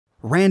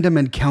Random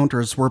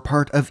encounters were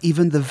part of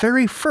even the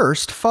very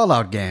first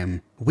Fallout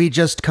game. We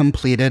just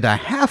completed a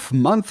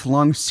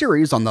half-month-long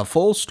series on the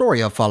full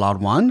story of Fallout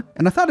 1,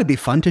 and I thought it'd be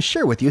fun to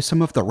share with you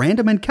some of the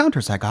random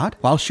encounters I got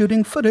while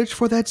shooting footage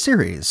for that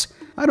series.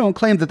 I don't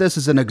claim that this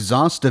is an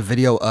exhaustive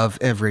video of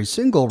every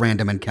single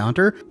random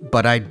encounter,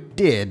 but I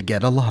did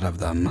get a lot of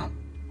them.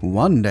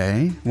 One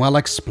day, while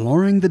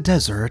exploring the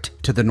desert,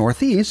 to the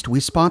northeast we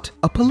spot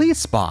a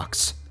police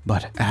box.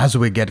 But as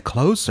we get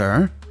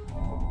closer,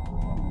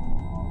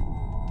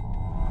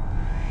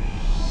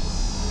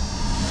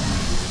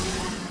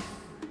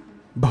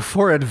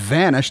 before it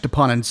vanished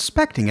upon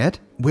inspecting it,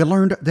 we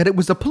learned that it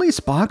was a police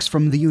box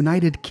from the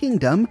United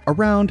Kingdom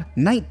around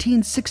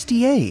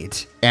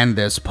 1968. And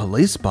this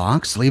police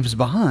box leaves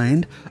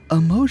behind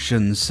a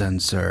motion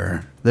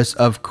sensor. This,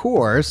 of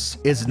course,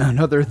 is none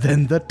other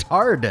than the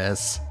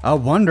TARDIS, a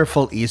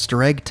wonderful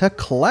Easter egg to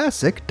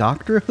classic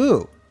Doctor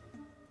Who.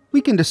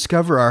 We can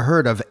discover a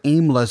herd of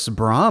aimless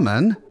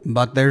Brahmin,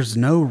 but there's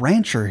no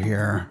rancher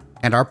here.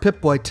 And our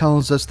Pip-Boy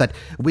tells us that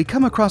we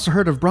come across a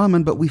herd of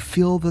Brahmin, but we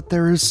feel that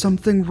there is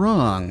something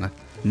wrong.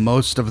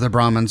 Most of the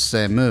Brahmins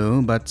say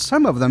moo, but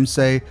some of them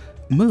say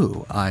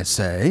moo, I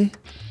say.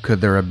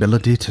 Could their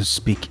ability to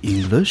speak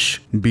English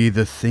be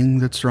the thing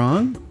that's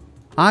wrong?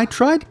 I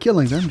tried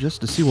killing them just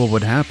to see what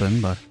would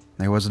happen, but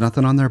there was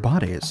nothing on their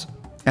bodies.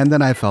 And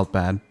then I felt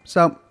bad,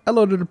 so I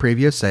loaded a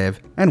previous save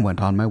and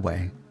went on my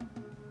way.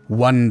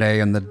 One day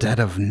in the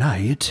dead of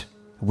night,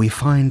 we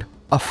find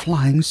a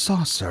flying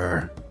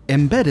saucer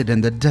embedded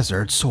in the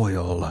desert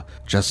soil.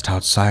 Just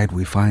outside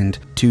we find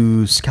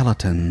two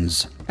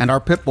skeletons, and our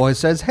Pip-Boy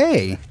says,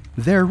 hey,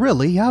 they're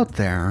really out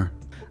there.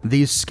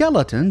 These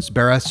skeletons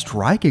bear a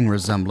striking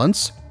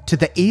resemblance to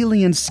the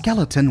alien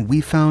skeleton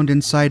we found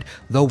inside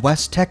the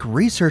West Tech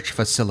research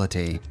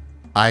facility.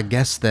 I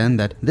guess then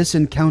that this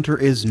encounter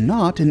is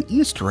not an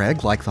Easter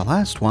egg like the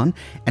last one,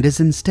 and is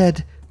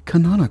instead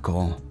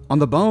canonical. On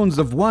the bones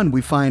of one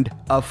we find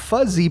a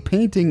fuzzy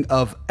painting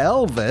of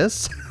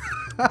Elvis.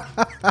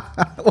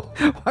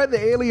 Why the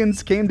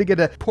aliens came to get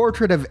a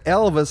portrait of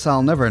Elvis,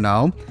 I'll never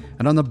know.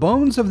 And on the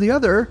bones of the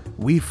other,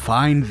 we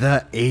find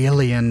the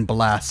alien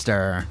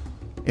blaster.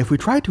 If we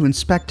try to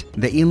inspect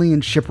the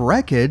alien ship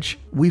wreckage,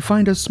 we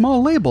find a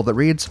small label that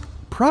reads,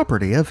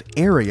 Property of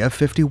Area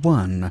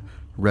 51.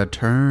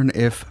 Return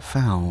if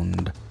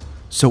found.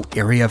 So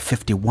Area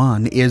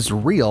 51 is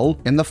real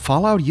in the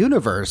Fallout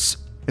universe.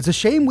 It's a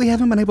shame we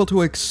haven't been able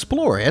to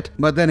explore it,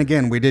 but then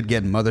again, we did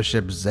get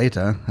Mothership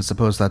Zeta. I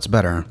suppose that's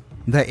better.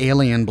 The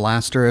alien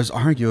blaster is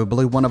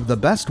arguably one of the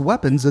best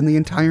weapons in the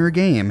entire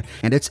game,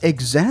 and it's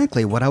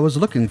exactly what I was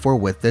looking for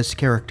with this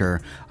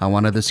character. I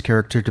wanted this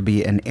character to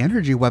be an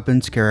energy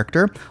weapons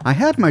character. I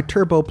had my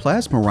turbo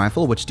plasma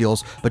rifle, which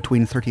deals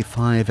between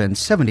 35 and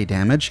 70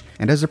 damage,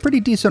 and has a pretty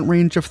decent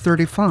range of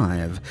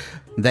 35.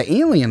 The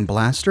alien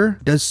blaster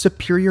does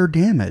superior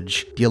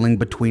damage, dealing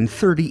between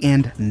 30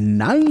 and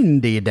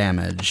 90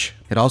 damage.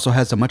 It also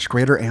has a much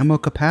greater ammo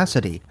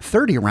capacity,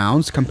 30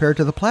 rounds compared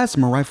to the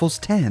plasma rifle's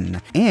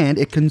 10, and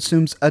it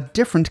consumes a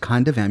different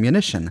kind of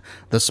ammunition,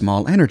 the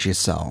small energy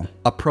cell.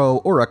 A pro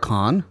or a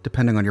con,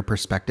 depending on your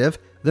perspective.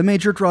 The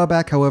major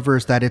drawback, however,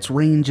 is that its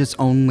range is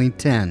only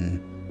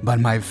 10. But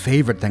my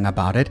favorite thing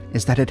about it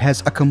is that it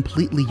has a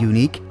completely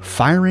unique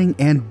firing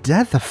and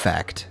death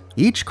effect.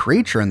 Each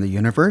creature in the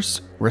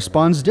universe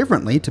responds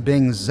differently to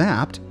being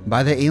zapped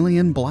by the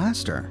alien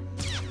blaster.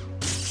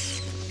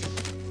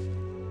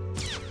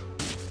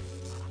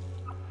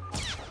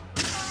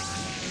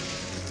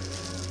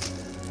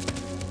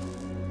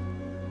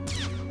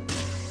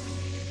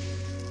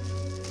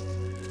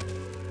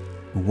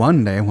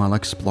 One day while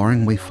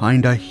exploring, we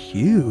find a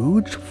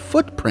huge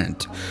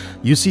footprint.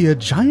 You see a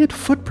giant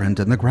footprint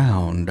in the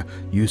ground.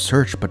 You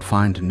search but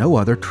find no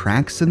other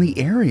tracks in the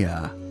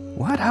area.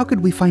 What? How could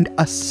we find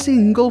a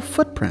single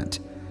footprint?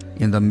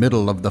 In the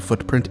middle of the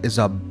footprint is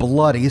a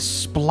bloody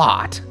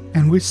splot,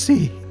 and we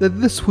see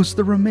that this was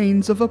the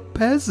remains of a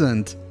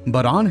peasant.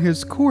 But on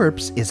his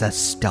corpse is a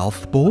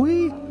stealth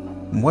boy?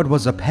 What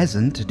was a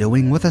peasant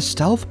doing with a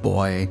stealth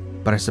boy?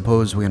 But I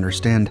suppose we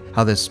understand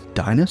how this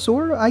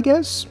dinosaur, I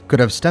guess,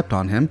 could have stepped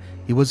on him.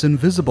 He was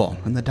invisible,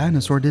 and the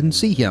dinosaur didn't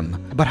see him.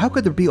 But how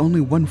could there be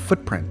only one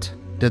footprint?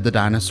 Did the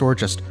dinosaur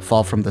just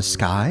fall from the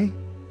sky?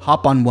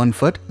 Hop on one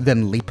foot,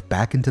 then leap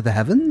back into the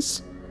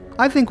heavens?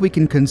 I think we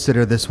can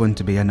consider this one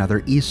to be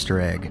another Easter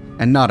egg,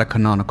 and not a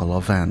canonical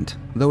event,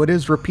 though it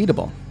is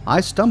repeatable.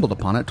 I stumbled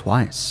upon it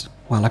twice.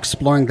 While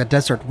exploring the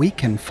desert, we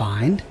can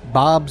find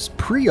Bob's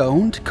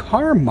pre-owned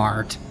car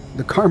mart.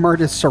 The car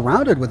mart is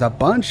surrounded with a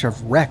bunch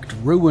of wrecked,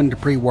 ruined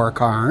pre-war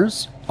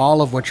cars,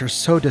 all of which are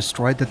so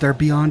destroyed that they're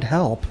beyond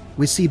help.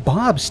 We see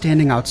Bob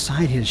standing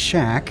outside his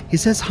shack. He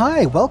says,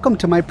 "Hi, welcome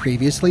to my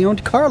previously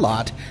owned car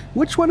lot.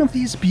 Which one of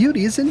these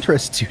beauties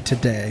interests you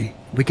today?"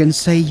 We can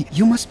say,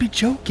 "You must be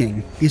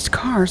joking. These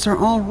cars are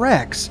all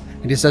wrecks."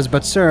 And he says,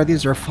 "But sir,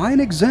 these are fine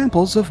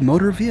examples of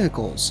motor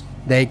vehicles.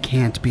 They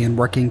can't be in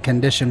working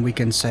condition," we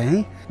can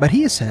say. But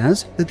he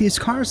says that these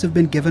cars have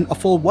been given a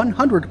full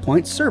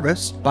 100-point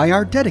service by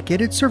our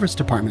dedicated service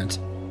department.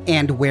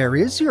 And where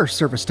is your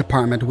service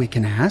department, we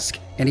can ask.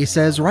 And he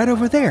says, right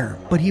over there,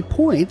 but he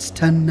points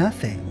to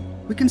nothing.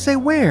 We can say,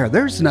 where?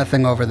 There's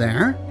nothing over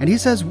there. And he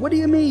says, what do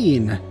you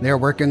mean? They're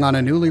working on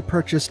a newly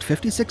purchased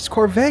 56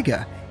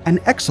 Corvega. An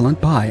excellent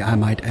buy, I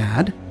might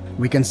add.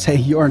 We can say,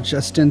 you're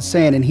just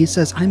insane. And he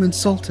says, I'm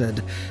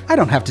insulted. I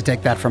don't have to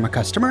take that from a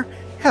customer.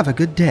 Have a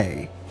good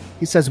day.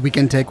 He says we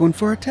can take one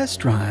for a test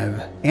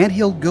drive. And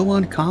he'll go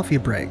on coffee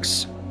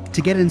breaks.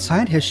 To get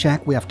inside his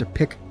shack, we have to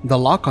pick the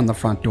lock on the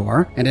front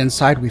door, and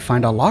inside we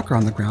find a locker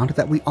on the ground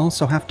that we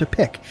also have to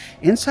pick.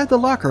 Inside the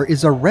locker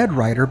is a Red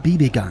Ryder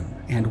BB gun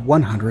and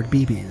 100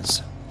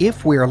 BBs.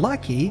 If we're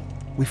lucky,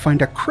 we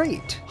find a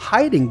crate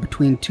hiding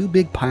between two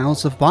big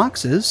piles of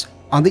boxes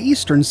on the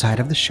eastern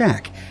side of the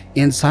shack.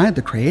 Inside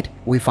the crate,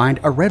 we find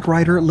a Red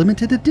Ryder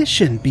limited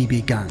edition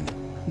BB gun.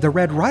 The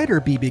Red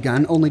Ryder BB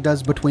gun only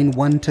does between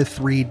 1 to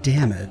 3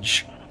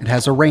 damage. It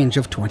has a range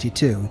of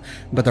 22,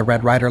 but the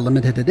Red Ryder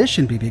limited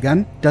edition BB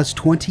gun does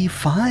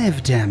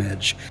 25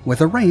 damage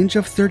with a range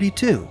of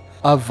 32,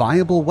 a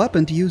viable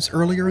weapon to use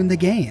earlier in the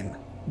game,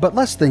 but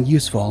less than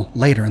useful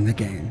later in the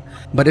game.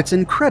 But it's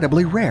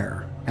incredibly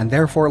rare, and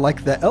therefore,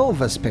 like the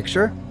Elvis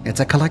picture,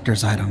 it's a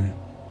collector's item.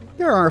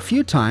 There are a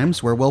few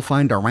times where we'll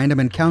find a random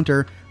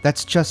encounter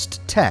that's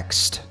just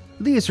text.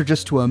 These are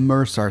just to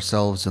immerse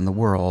ourselves in the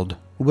world.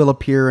 We'll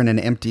appear in an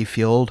empty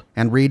field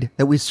and read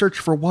that we search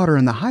for water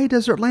in the high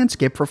desert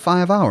landscape for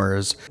 5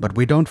 hours, but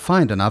we don't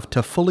find enough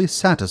to fully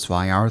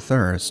satisfy our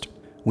thirst.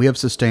 We have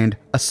sustained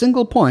a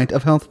single point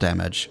of health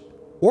damage.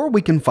 Or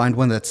we can find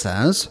one that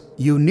says,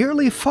 you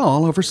nearly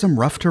fall over some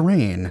rough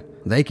terrain.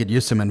 They could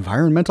use some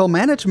environmental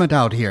management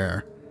out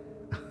here.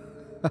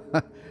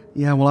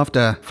 Yeah, we'll have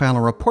to file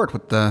a report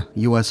with the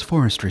U.S.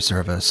 Forestry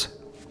Service.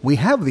 We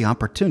have the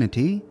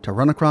opportunity to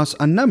run across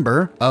a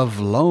number of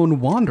lone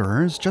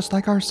wanderers just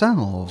like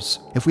ourselves.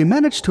 If we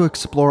manage to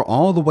explore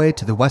all the way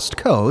to the west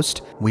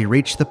coast, we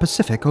reach the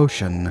Pacific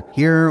Ocean.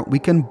 Here, we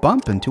can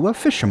bump into a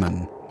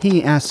fisherman.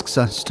 He asks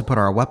us to put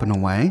our weapon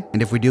away,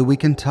 and if we do, we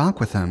can talk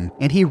with him,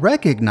 and he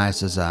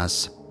recognizes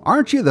us.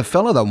 Aren't you the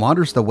fellow that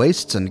wanders the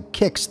wastes and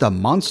kicks the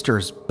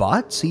monsters'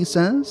 butts, he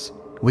says?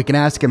 We can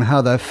ask him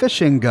how the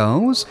fishing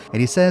goes,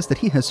 and he says that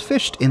he has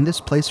fished in this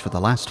place for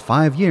the last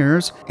 5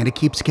 years, and it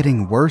keeps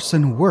getting worse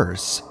and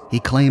worse. He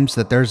claims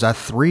that there's a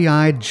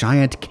 3-eyed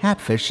giant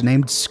catfish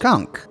named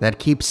Skunk that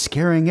keeps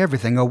scaring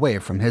everything away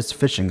from his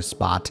fishing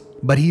spot.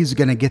 But he's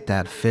gonna get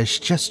that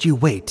fish, just you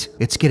wait.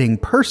 It's getting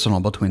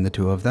personal between the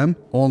two of them.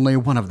 Only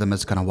one of them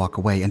is gonna walk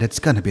away, and it's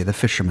gonna be the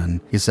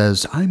fisherman. He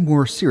says, I'm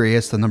more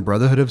serious than the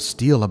Brotherhood of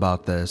Steel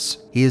about this.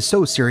 He is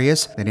so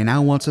serious that he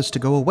now wants us to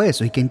go away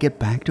so he can get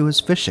back to his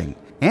fishing.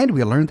 And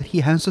we learn that he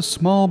has a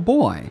small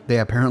boy. They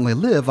apparently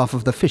live off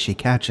of the fish he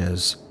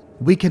catches.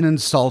 We can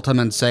insult him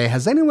and say,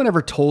 has anyone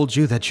ever told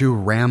you that you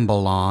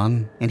ramble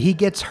on? And he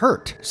gets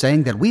hurt,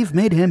 saying that we've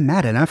made him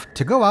mad enough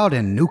to go out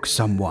and nuke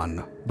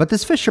someone. But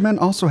this fisherman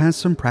also has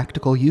some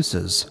practical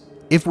uses.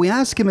 If we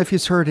ask him if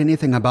he's heard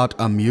anything about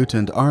a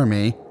mutant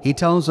army, he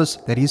tells us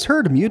that he's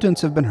heard mutants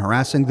have been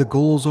harassing the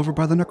ghouls over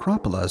by the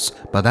necropolis,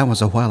 but that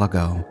was a while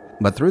ago.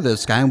 But through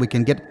this guy, we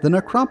can get the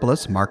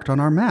necropolis marked on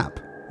our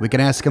map. We can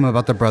ask him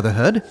about the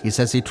Brotherhood. He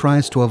says he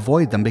tries to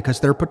avoid them because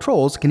their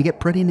patrols can get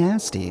pretty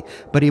nasty,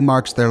 but he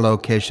marks their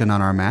location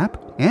on our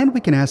map. And we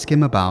can ask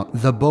him about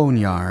the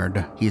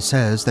Boneyard. He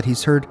says that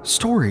he's heard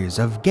stories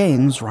of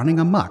gangs running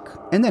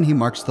amok, and then he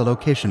marks the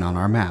location on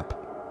our map.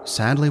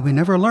 Sadly, we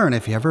never learn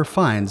if he ever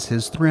finds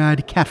his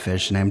 3-eyed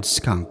catfish named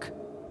Skunk.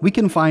 We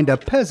can find a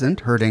peasant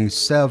herding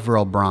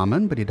several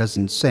Brahmin, but he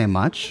doesn't say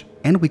much.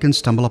 And we can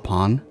stumble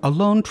upon a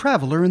lone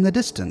traveler in the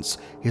distance.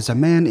 He's a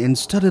man in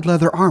studded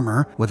leather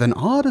armor with an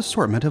odd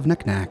assortment of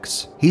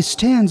knickknacks. He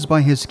stands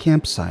by his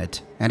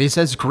campsite, and he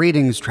says,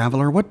 greetings,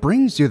 traveler, what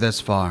brings you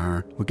this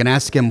far? We can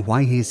ask him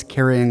why he's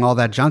carrying all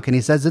that junk, and he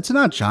says it's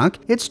not junk,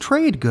 it's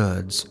trade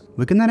goods.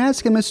 We can then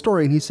ask him his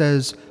story, and he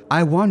says,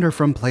 I wander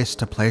from place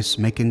to place,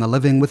 making a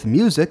living with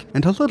music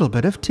and a little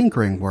bit of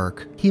tinkering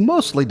work. He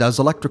mostly does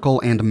electrical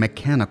and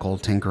mechanical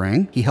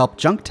tinkering. He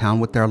helped Junktown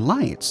with their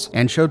lights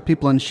and showed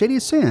people in Shady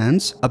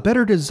Sands a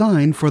better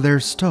design for their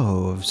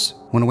stoves.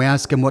 When we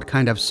ask him what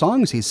kind of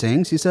songs he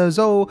sings, he says,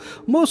 oh,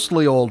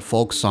 mostly old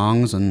folk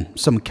songs and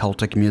some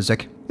Celtic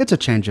music. It's a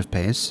change of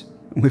pace.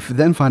 We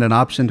then find an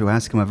option to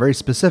ask him a very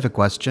specific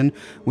question.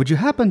 Would you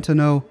happen to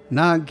know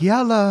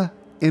Nagyala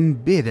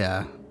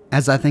Imbida,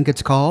 as I think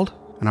it's called?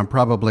 And I'm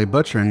probably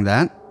butchering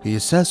that. He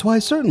says, why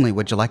certainly,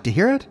 would you like to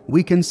hear it?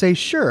 We can say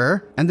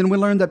sure, and then we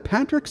learn that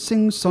Patrick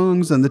sings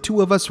songs and the two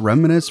of us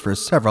reminisce for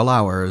several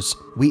hours.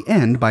 We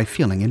end by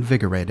feeling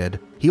invigorated.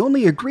 He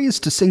only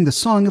agrees to sing the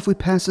song if we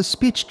pass a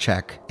speech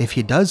check. If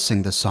he does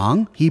sing the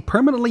song, he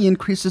permanently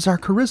increases our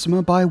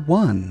charisma by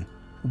 1.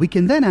 We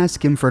can then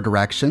ask him for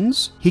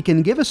directions. He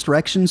can give us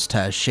directions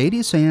to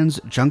Shady Sands,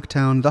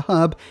 Junktown, the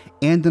Hub,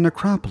 and the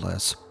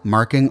Necropolis,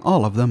 marking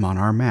all of them on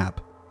our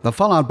map. The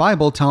Fallout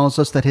Bible tells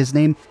us that his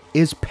name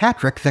is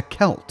Patrick the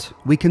Celt.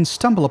 We can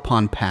stumble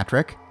upon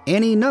Patrick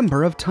any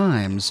number of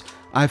times.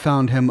 I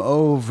found him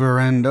over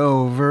and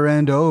over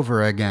and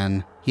over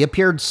again. He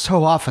appeared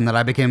so often that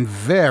I became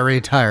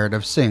very tired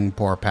of seeing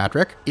poor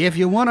Patrick. If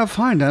you want to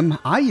find him,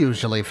 I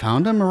usually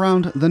found him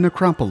around the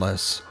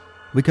necropolis.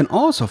 We can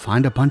also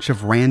find a bunch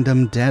of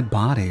random dead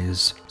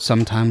bodies.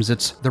 Sometimes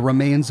it's the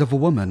remains of a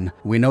woman.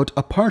 We note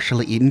a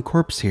partially eaten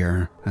corpse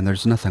here, and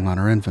there's nothing on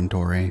our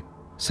inventory.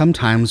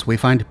 Sometimes we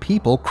find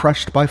people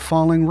crushed by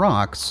falling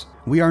rocks.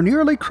 We are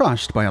nearly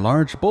crushed by a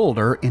large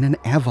boulder in an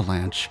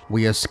avalanche.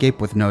 We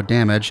escape with no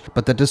damage,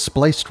 but the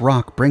displaced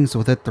rock brings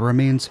with it the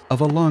remains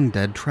of a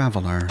long-dead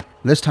traveler.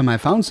 This time I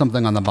found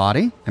something on the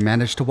body. I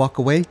managed to walk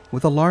away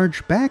with a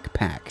large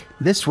backpack.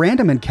 This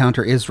random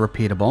encounter is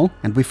repeatable,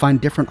 and we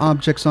find different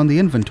objects on the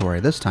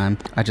inventory. This time,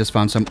 I just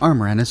found some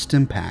armor and a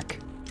stim pack.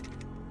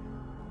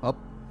 Oh,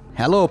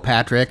 hello,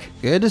 Patrick.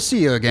 Good to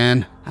see you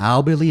again.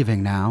 I'll be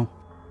leaving now.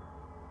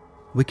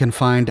 We can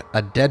find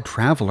a dead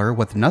traveler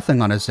with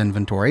nothing on his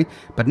inventory,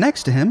 but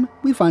next to him,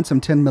 we find some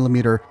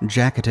 10mm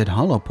jacketed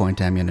hollow point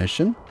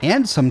ammunition.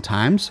 And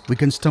sometimes we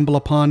can stumble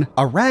upon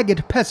a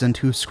ragged peasant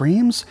who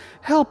screams,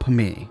 "Help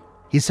me!"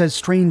 He says,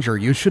 "Stranger,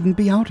 you shouldn't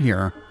be out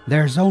here.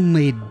 There's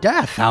only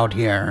death out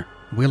here."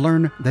 We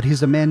learn that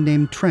he's a man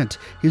named Trent.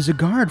 He's a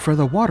guard for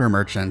the water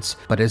merchants,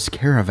 but his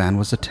caravan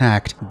was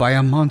attacked by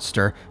a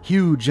monster,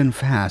 huge and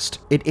fast.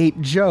 It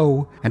ate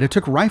Joe, and it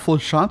took rifle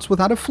shots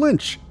without a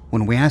flinch.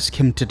 When we ask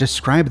him to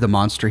describe the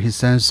monster, he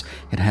says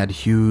it had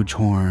huge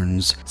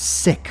horns,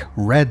 sick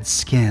red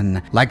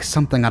skin, like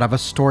something out of a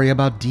story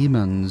about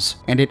demons,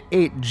 and it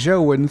ate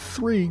Joe in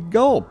 3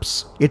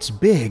 gulps. It's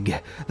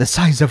big, the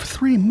size of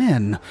 3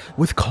 men,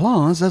 with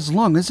claws as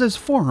long as his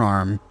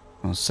forearm.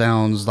 Well,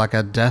 sounds like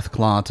a death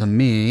claw to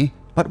me,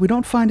 but we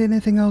don't find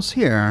anything else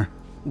here.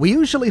 We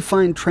usually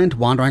find Trent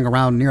wandering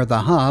around near the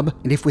hub,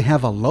 and if we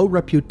have a low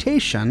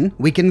reputation,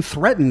 we can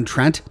threaten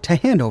Trent to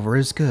hand over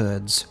his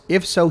goods.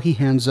 If so, he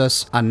hands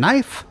us a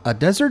knife, a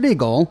Desert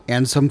Eagle,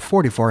 and some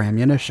 .44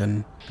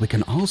 ammunition. We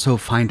can also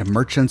find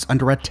merchants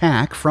under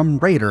attack from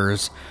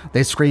raiders.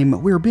 They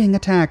scream, "We're being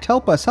attacked,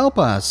 help us, help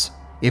us."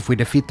 If we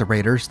defeat the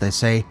raiders, they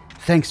say,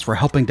 "Thanks for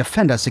helping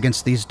defend us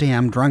against these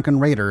damn drunken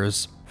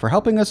raiders. For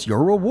helping us,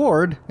 your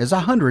reward is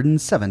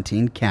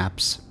 117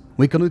 caps."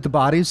 We can loot the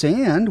bodies,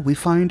 and we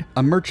find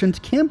a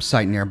merchant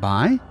campsite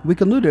nearby. We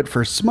can loot it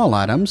for small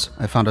items.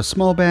 I found a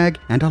small bag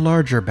and a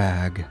larger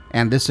bag.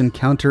 And this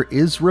encounter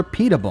is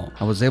repeatable.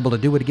 I was able to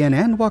do it again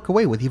and walk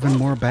away with even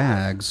more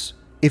bags.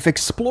 If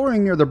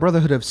exploring near the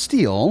Brotherhood of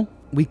Steel,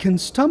 we can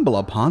stumble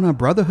upon a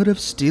Brotherhood of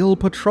Steel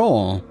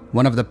patrol.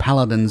 One of the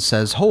paladins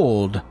says,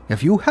 "Hold.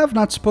 If you have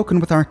not spoken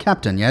with our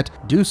captain yet,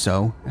 do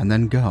so and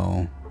then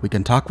go." We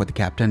can talk with the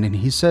captain, and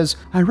he says,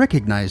 "I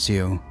recognize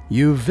you.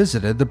 You've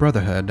visited the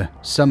Brotherhood.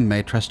 Some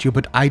may trust you,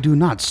 but I do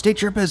not.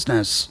 State your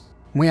business."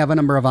 We have a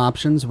number of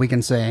options. We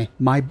can say,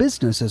 "My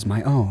business is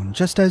my own,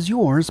 just as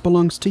yours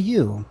belongs to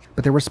you."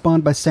 But they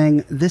respond by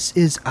saying, "This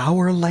is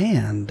our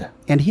land.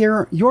 And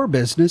here, your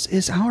business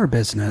is our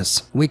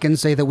business." We can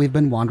say that we've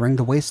been wandering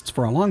the wastes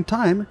for a long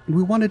time, and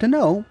we wanted to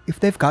know if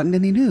they've gotten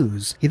any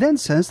news. He then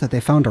says that they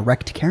found a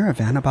wrecked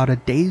caravan about a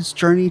day's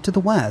journey to the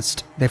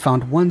west. They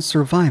found one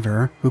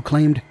survivor who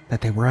claimed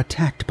that they were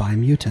attacked by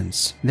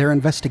mutants. They're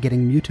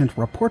investigating mutant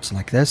reports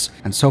like this,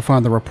 and so far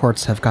the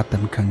reports have got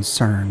them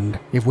concerned.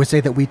 If we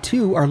say that we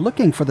too are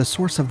looking for the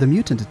source of the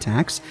mutant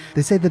attacks,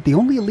 they say that the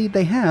only lead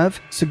they have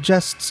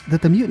suggests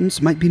that the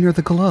mutants might be near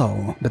the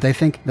glow, but they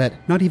think that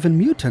not even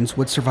mutants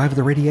would survive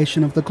the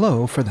radiation of the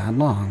glow for that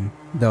long.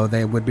 Though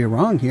they would be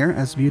wrong here,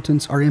 as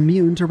mutants are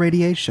immune to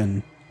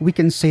radiation. We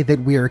can say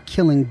that we are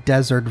killing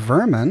desert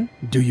vermin.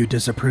 Do you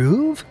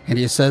disapprove? And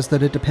he says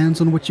that it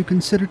depends on what you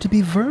consider to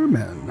be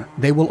vermin.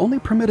 They will only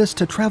permit us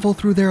to travel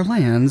through their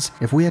lands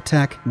if we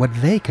attack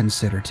what they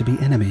consider to be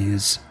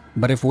enemies.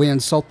 But if we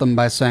insult them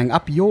by saying,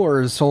 "Up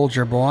yours,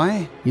 soldier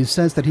boy," he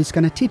says that he's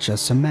going to teach us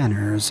some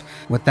manners.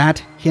 With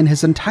that, he and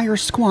his entire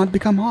squad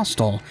become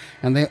hostile,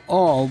 and they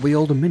all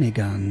wield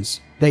miniguns.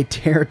 They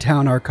tear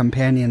down our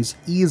companions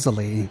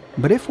easily.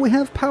 But if we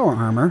have power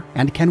armor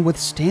and can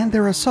withstand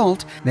their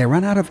assault, they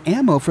run out of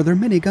ammo for their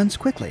miniguns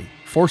quickly,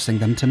 forcing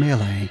them to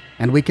melee,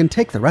 and we can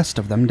take the rest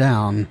of them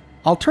down.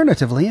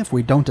 Alternatively, if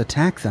we don't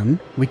attack them,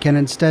 we can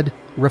instead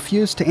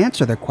refuse to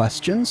answer their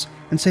questions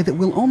and say that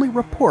we'll only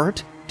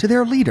report to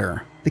their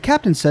leader. The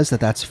captain says that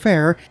that's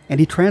fair, and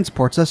he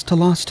transports us to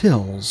Lost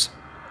Hills.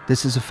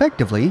 This is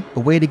effectively a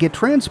way to get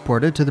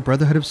transported to the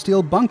Brotherhood of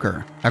Steel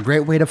bunker. A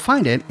great way to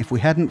find it if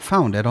we hadn't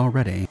found it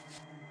already.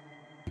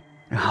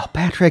 Oh,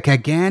 Patrick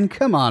again?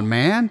 Come on,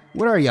 man.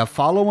 What are you,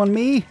 following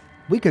me?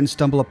 We can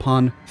stumble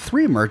upon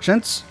 3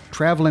 merchants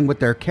traveling with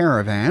their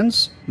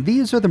caravans.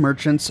 These are the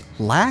merchants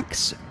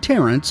Lax,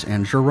 Terrence,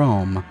 and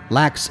Jerome.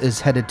 Lax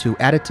is headed to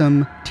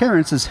Aditum,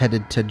 Terrence is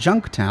headed to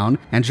Junktown,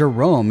 and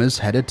Jerome is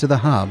headed to the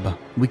hub.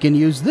 We can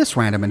use this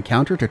random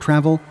encounter to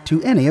travel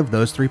to any of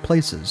those 3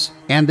 places.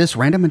 And this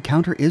random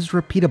encounter is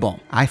repeatable.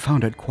 I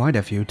found it quite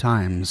a few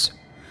times.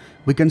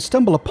 We can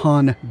stumble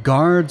upon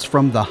guards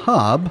from the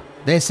hub.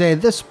 They say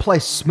this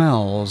place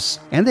smells,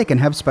 and they can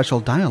have special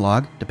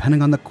dialogue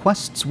depending on the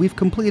quests we've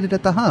completed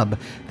at the hub.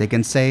 They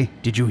can say,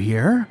 "Did you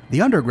hear?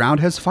 The underground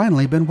has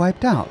finally been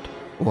wiped out,"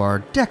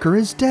 or "Decker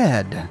is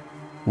dead."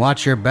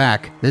 Watch your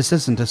back, this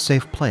isn't a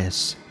safe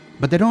place.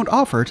 But they don't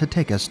offer to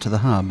take us to the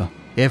hub.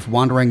 If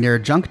wandering near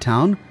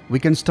Junktown, we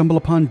can stumble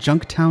upon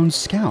Junktown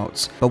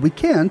scouts, but we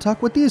can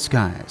talk with these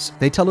guys.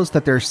 They tell us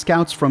that they're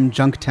scouts from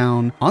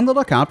Junktown on the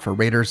lookout for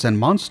raiders and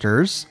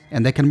monsters,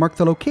 and they can mark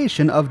the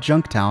location of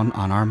Junktown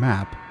on our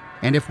map.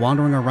 And if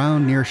wandering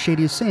around near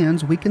Shady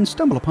Sands, we can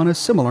stumble upon a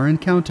similar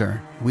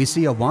encounter. We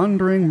see a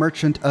wandering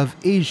merchant of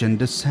Asian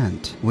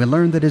descent. We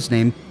learn that his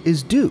name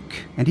is Duke,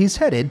 and he's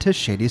headed to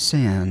Shady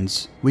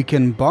Sands. We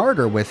can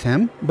barter with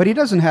him, but he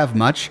doesn't have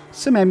much,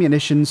 some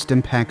ammunition,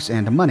 stimpaks,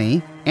 and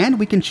money, and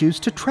we can choose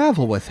to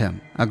travel with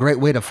him. A great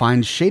way to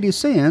find Shady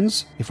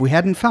Sands if we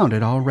hadn't found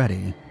it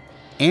already.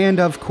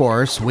 And of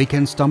course, we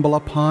can stumble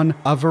upon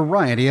a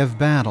variety of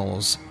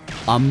battles.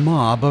 A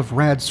mob of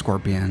rad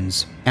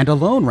scorpions, and a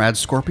lone rad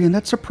scorpion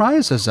that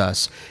surprises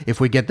us. If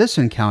we get this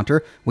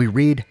encounter, we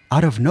read,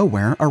 out of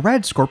nowhere, a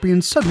rad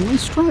scorpion suddenly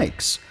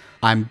strikes.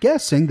 I'm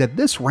guessing that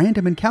this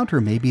random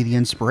encounter may be the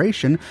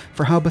inspiration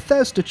for how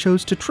Bethesda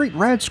chose to treat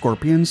rad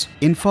scorpions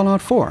in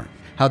Fallout 4,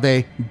 how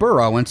they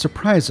burrow and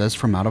surprise us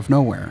from out of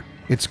nowhere.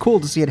 It's cool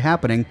to see it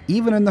happening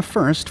even in the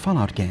first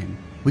Fallout game.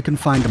 We can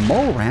find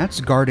mole rats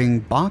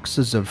guarding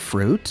boxes of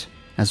fruit,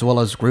 as well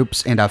as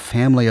groups and a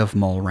family of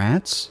mole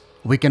rats.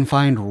 We can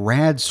find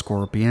rad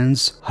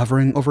scorpions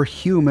hovering over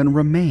human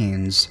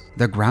remains.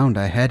 The ground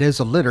ahead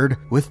is littered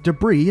with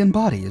debris and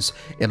bodies.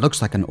 It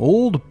looks like an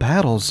old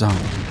battle zone.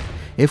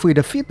 If we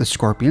defeat the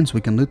scorpions,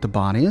 we can loot the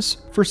bodies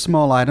for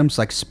small items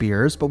like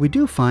spears, but we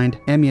do find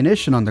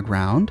ammunition on the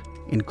ground,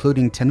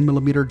 including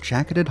 10mm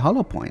jacketed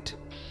hollow point.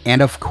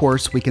 And of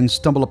course, we can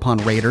stumble upon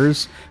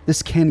raiders.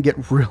 This can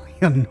get really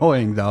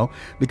annoying though,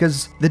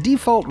 because the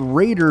default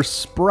raider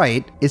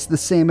sprite is the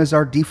same as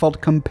our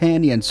default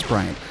companion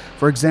sprite.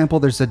 For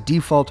example, there's a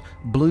default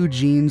blue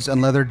jeans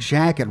and leather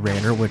jacket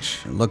raider,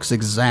 which looks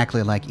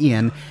exactly like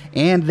Ian,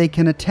 and they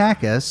can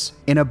attack us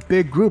in a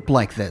big group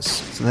like this,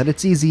 so that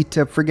it's easy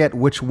to forget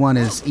which one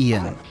is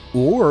Ian.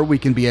 Or we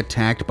can be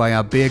attacked by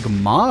a big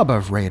mob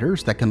of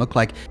raiders that can look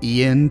like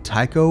Ian,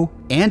 Tycho,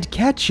 and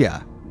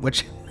Ketcha,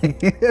 which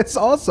it's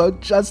also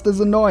just as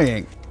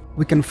annoying.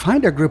 We can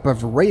find a group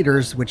of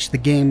raiders which the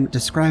game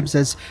describes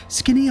as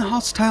skinny,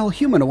 hostile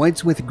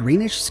humanoids with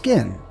greenish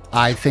skin.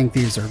 I think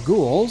these are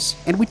ghouls,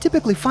 and we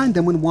typically find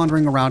them when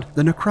wandering around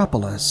the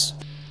necropolis.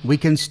 We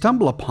can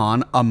stumble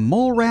upon a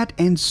mole rat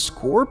and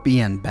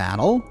scorpion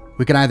battle.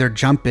 We can either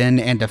jump in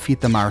and defeat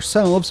them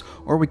ourselves,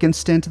 or we can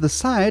stand to the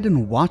side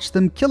and watch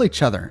them kill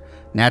each other.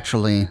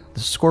 Naturally,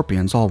 the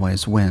scorpions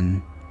always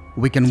win.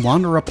 We can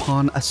wander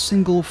upon a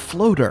single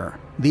floater.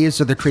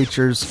 These are the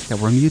creatures that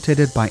were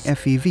mutated by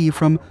FEV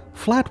from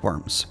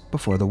flatworms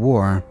before the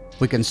war.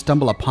 We can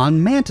stumble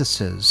upon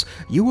mantises.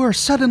 You are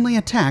suddenly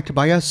attacked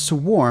by a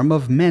swarm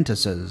of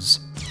mantises.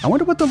 I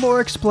wonder what the lore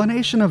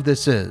explanation of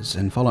this is.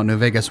 In Fallout New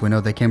Vegas, we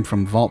know they came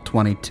from Vault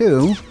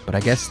 22, but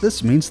I guess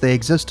this means they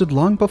existed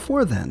long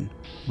before then.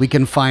 We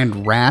can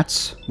find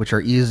rats, which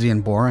are easy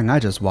and boring. I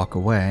just walk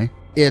away.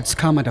 It's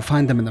common to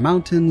find them in the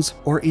mountains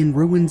or in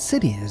ruined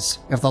cities.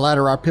 If the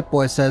latter, our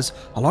Pip-Boy says,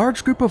 a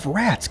large group of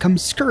rats come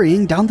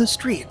scurrying down the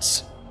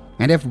streets.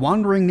 And if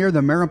wandering near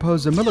the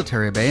Mariposa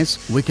military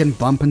base, we can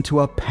bump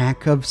into a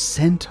pack of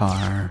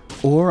centaur,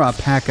 or a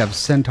pack of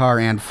centaur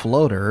and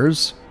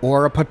floaters,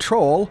 or a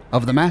patrol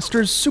of the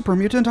Master's super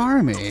mutant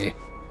army,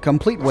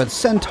 complete with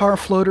centaur,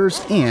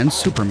 floaters, and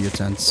super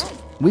mutants.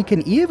 We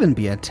can even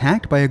be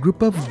attacked by a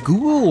group of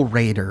ghoul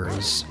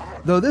raiders,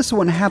 though this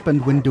one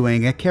happened when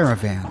doing a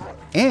caravan.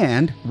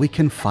 And we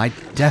can fight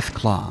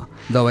Deathclaw,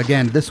 though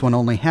again, this one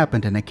only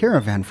happened in a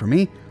caravan for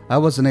me. I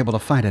wasn't able to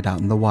find it out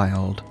in the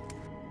wild.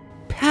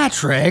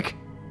 Patrick!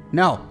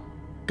 No.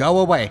 Go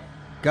away.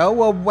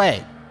 Go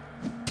away.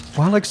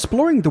 While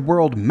exploring the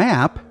world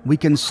map, we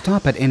can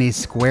stop at any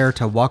square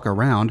to walk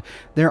around.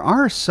 There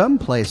are some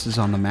places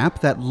on the map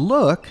that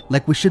look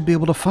like we should be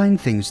able to find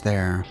things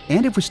there.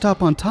 And if we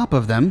stop on top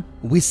of them,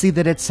 we see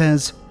that it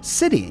says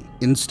city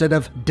instead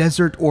of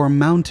desert or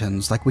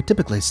mountains like we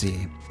typically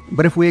see.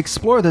 But if we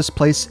explore this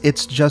place,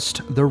 it's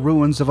just the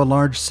ruins of a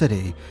large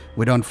city.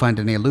 We don't find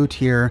any loot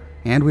here,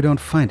 and we don't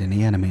find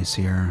any enemies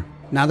here.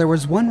 Now, there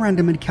was one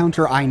random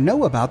encounter I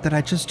know about that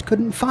I just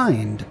couldn't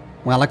find.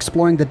 While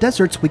exploring the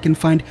deserts, we can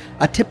find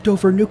a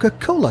tipped-over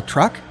Nuka-Cola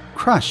truck,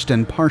 crushed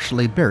and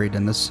partially buried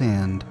in the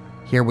sand.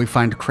 Here we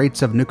find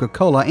crates of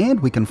Nuka-Cola, and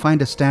we can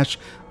find a stash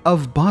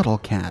of bottle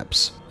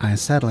caps. I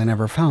sadly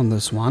never found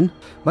this one,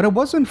 but it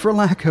wasn't for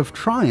lack of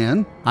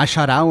trying. I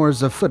shot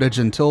hours of footage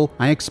until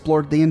I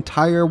explored the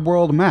entire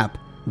world map,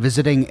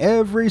 visiting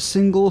every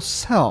single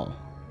cell.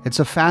 It's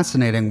a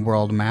fascinating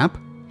world map.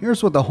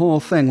 Here's what the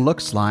whole thing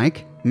looks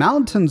like.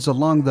 Mountains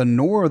along the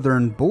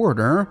northern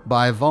border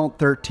by Vault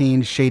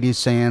 13, Shady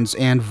Sands,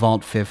 and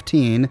Vault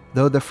 15,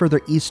 though the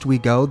further east we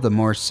go, the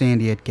more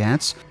sandy it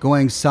gets.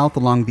 Going south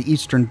along the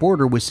eastern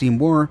border, we see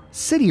more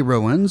city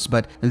ruins,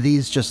 but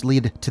these just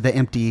lead to the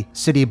empty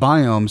city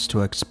biomes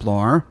to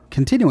explore.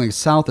 Continuing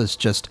south is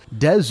just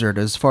desert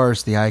as far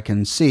as the eye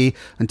can see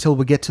until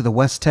we get to the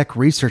West Tech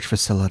Research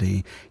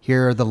Facility.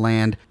 Here the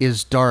land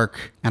is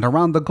dark and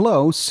around the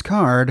glow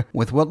scarred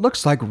with what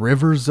looks like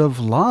rivers of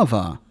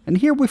lava. And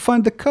here we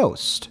find the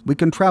coast. We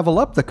can travel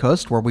up the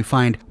coast where we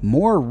find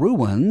more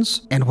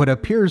ruins and what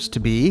appears to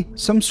be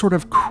some sort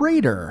of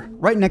crater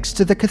right next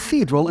to the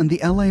cathedral in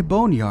the LA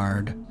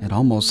Boneyard. It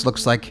almost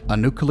looks like a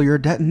nuclear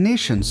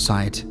detonation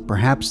site.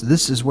 Perhaps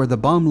this is where the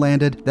bomb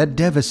landed that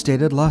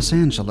devastated Los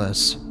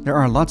Angeles. There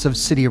are lots of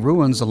city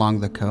ruins along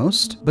the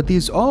coast, but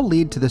these all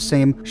lead to the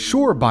same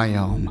shore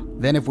biome.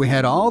 Then if we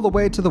head all the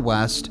way to the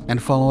west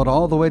and follow it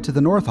all the way to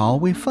the north, all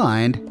we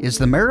find is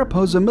the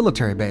Mariposa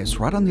military base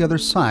right on the other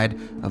side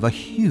of a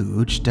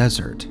huge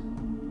desert.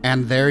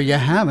 And there you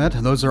have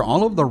it. Those are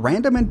all of the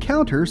random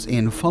encounters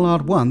in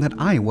Fallout 1 that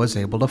I was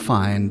able to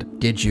find.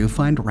 Did you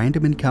find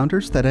random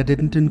encounters that I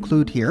didn't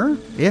include here?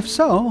 If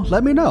so,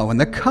 let me know in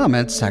the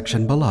comments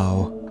section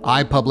below.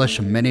 I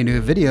publish many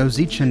new videos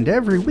each and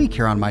every week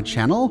here on my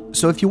channel,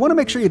 so if you want to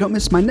make sure you don't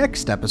miss my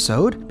next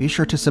episode, be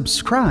sure to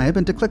subscribe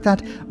and to click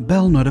that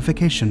bell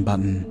notification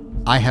button.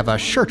 I have a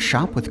shirt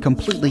shop with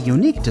completely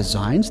unique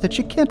designs that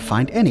you can't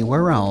find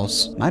anywhere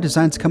else. My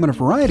designs come in a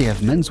variety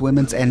of men's,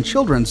 women's, and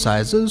children's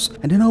sizes,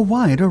 and in a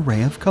wide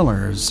array of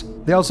colors.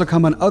 They also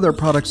come in other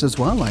products as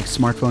well, like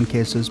smartphone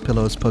cases,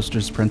 pillows,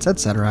 posters, prints,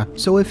 etc.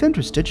 So if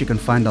interested, you can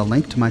find a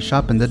link to my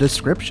shop in the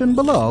description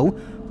below,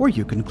 or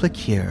you can click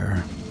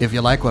here. If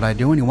you like what I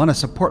do and you want to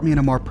support me in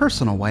a more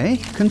personal way,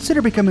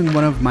 consider becoming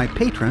one of my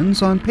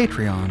patrons on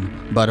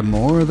Patreon. But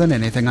more than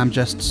anything, I'm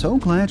just so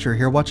glad you're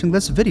here watching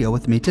this video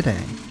with me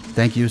today.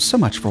 Thank you so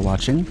much for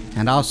watching,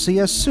 and I'll see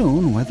you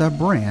soon with a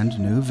brand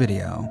new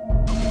video.